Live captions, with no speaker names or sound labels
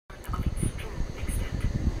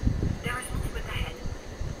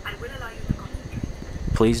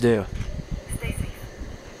Please do. Stay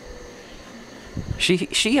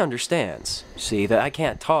safe. She understands, see, that I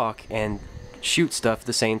can't talk and shoot stuff at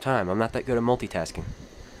the same time. I'm not that good at multitasking.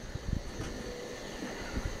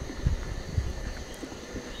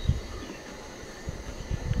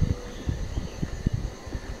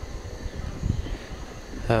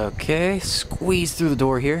 Okay, squeeze through the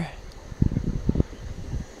door here.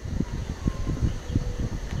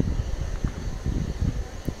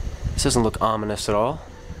 This doesn't look ominous at all.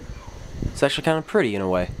 It's actually kind of pretty in a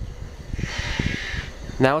way.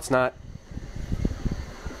 Now it's not.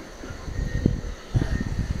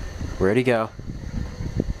 Where'd he go?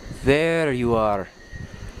 There you are.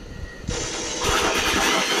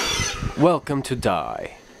 Welcome to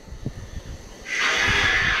die.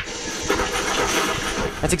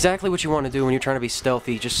 That's exactly what you want to do when you're trying to be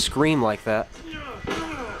stealthy. Just scream like that.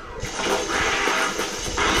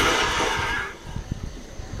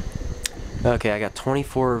 Okay, I got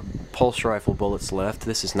 24 pulse rifle bullets left.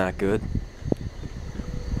 This is not good.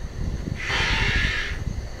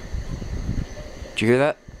 Did you hear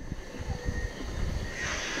that?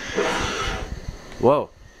 Whoa.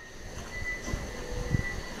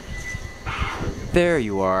 There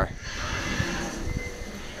you are.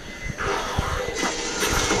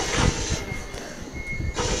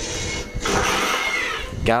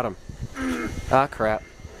 Got him. Ah, crap.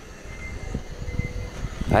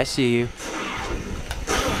 I see you.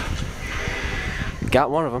 Got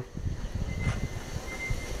one of them.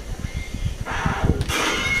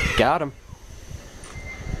 Got him.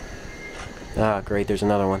 Ah, great, there's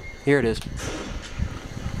another one. Here it is.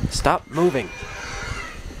 Stop moving.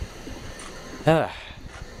 Ah.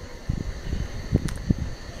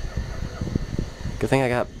 Good thing I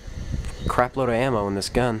got a crap load of ammo in this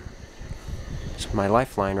gun. It's my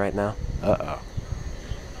lifeline right now. Uh-oh.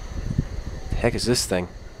 The heck is this thing?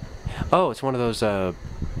 Oh, it's one of those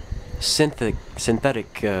synthetic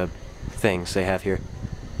things they have here.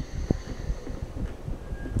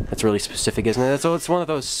 That's really specific, isn't it? So it's one of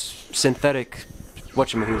those synthetic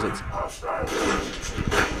whatchamahoots.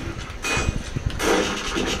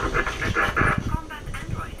 Combat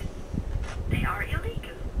android. They are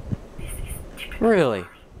illegal. This is typical. Really?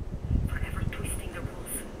 Forever twisting the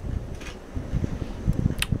rules.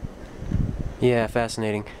 Yeah,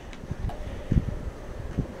 fascinating.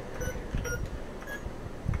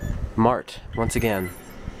 Mart, once again.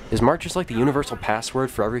 Is Mart just like the universal password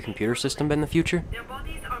for every computer system in the future? Their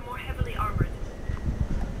bodies are more heavily armored.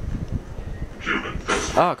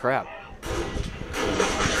 Oh, crap.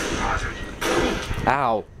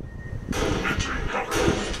 Ow.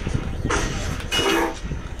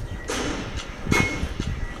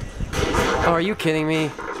 Oh, are you kidding me?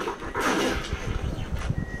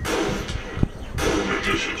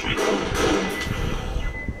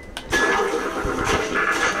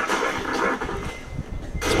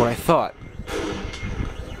 That's what I thought.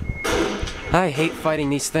 I hate fighting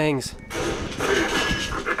these things.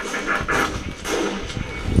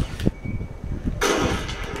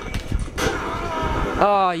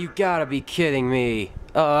 Oh, you gotta be kidding me.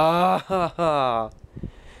 Of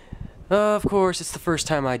course, it's the first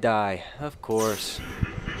time I die. Of course.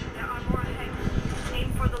 There are more ahead.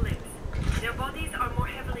 Aim for the limbs. Their bodies are more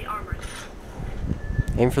heavily armored.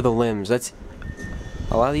 Aim for the limbs. That's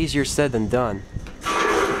a lot easier said than done.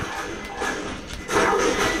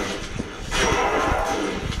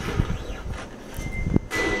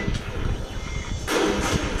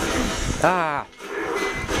 Ah!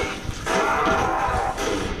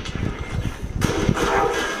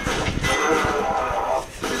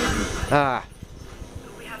 Ah!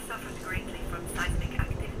 We have suffered greatly from seismic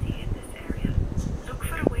activity in this area. Look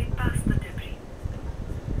for a way past the debris.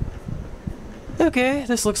 Okay,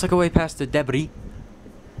 this looks like a way past the debris.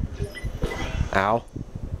 Ow.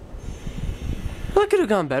 Well, that could have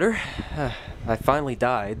gone better. I finally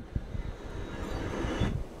died.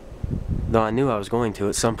 Though I knew I was going to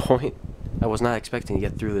at some point. I was not expecting to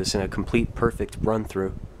get through this in a complete, perfect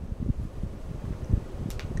run-through.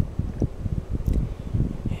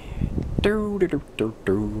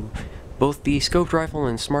 Both the scoped rifle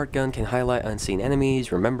and smart gun can highlight unseen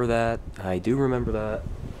enemies. Remember that. I do remember that.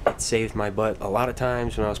 It saved my butt a lot of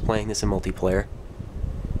times when I was playing this in multiplayer.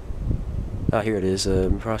 Here it is.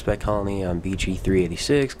 Prospect Colony on BG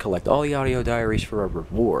 386. Collect all the audio diaries for a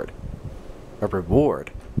reward. A reward?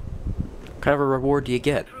 What kind of a reward do you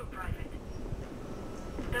get? True, Private.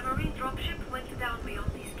 The Marine dropship went down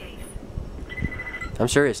beyond these caves. I'm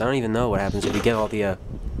serious. I don't even know what happens if you get all the,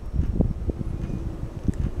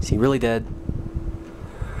 Is he really dead?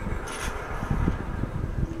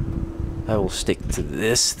 I will stick to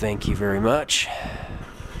this, thank you very much.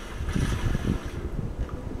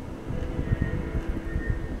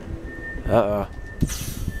 Uh-oh.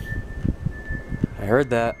 I heard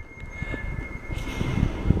that.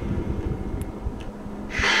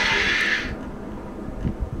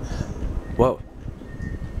 Whoa.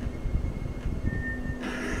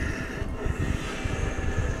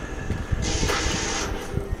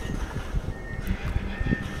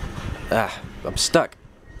 Ah, I'm stuck.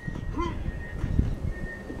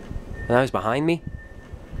 Now he's behind me?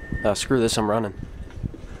 Oh, screw this, I'm running.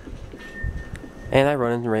 And I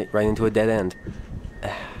run right into a dead end.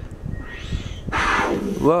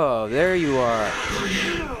 Whoa, there you are.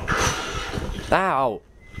 Ow.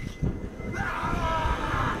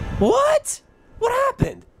 What? What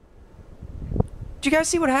happened? Did you guys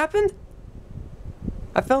see what happened?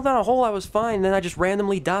 I fell down a hole, I was fine, and then I just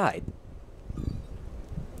randomly died.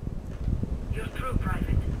 You're through,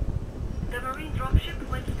 Private. The Marine dropship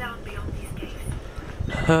went down beyond these caves.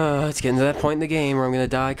 It's getting to that point in the game where I'm gonna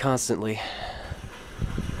die constantly.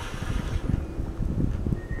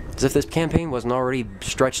 As if this campaign wasn't already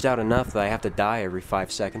stretched out enough that I have to die every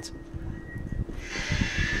 5 seconds.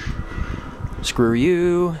 Screw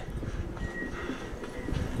you.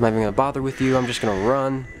 I'm not even gonna bother with you, I'm just gonna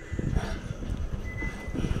run.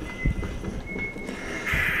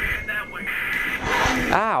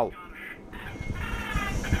 Ow!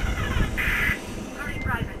 Hurry,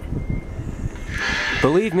 Private.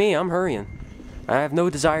 Believe me, I'm hurrying. I have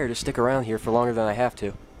no desire to stick around here for longer than I have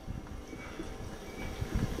to.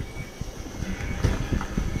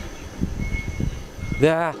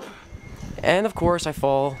 Yeah. And of course I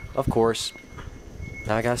fall, of course.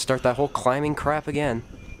 Now I gotta start that whole climbing crap again.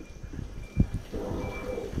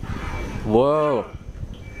 Whoa.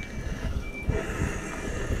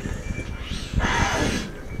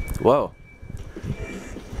 Whoa.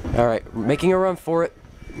 Alright, making a run for it.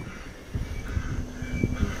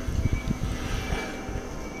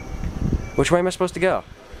 Which way am I supposed to go?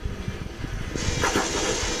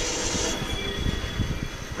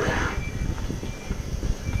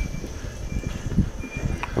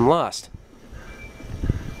 I'm lost.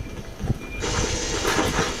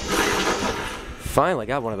 Finally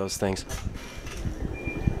got one of those things.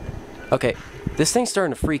 Okay, this thing's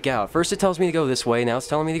starting to freak out. First it tells me to go this way, now it's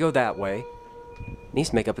telling me to go that way. It needs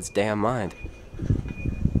to make up its damn mind.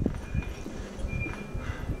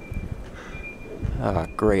 Ah,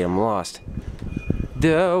 great, I'm lost.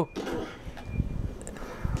 Doh!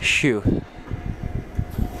 Shoo.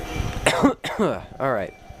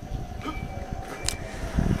 Alright.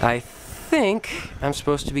 I think I'm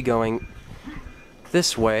supposed to be going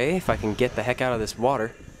this way, if I can get the heck out of this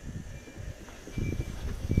water.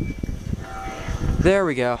 There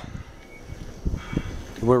we go.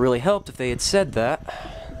 It would have really helped if they had said that.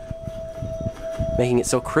 Making it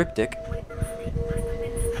so cryptic.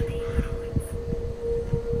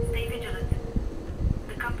 Stay vigilant.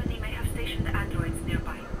 The company may have stationed androids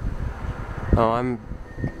nearby. Oh, I'm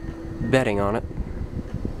betting on it.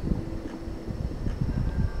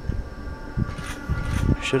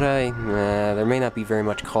 Should I? Nah, there may not be very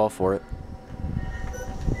much call for it.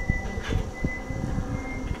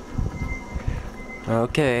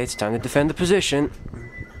 Okay, it's time to defend the position.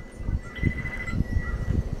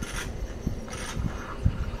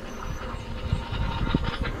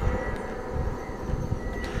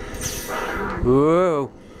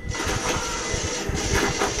 Whoa!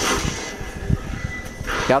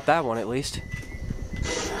 Got that one at least.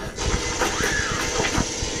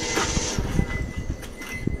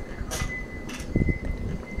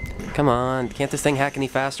 Come on, can't this thing hack any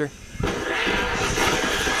faster?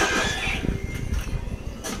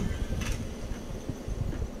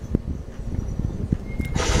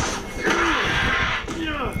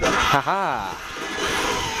 Haha!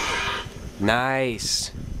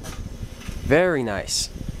 Nice. Very nice.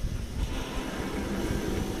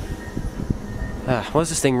 What does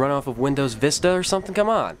this thing run off of Windows Vista or something? Come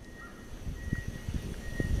on.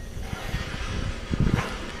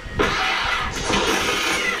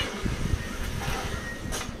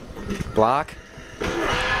 Block.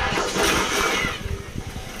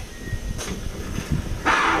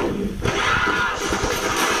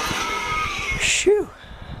 Shoo.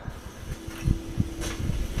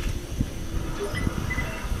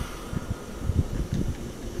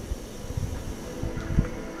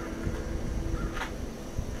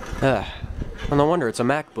 Well, no wonder it's a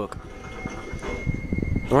MacBook.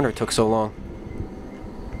 No wonder it took so long.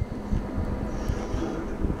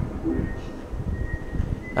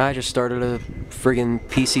 I just started a friggin'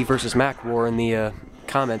 PC versus Mac war in the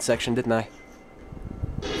comment section, didn't I?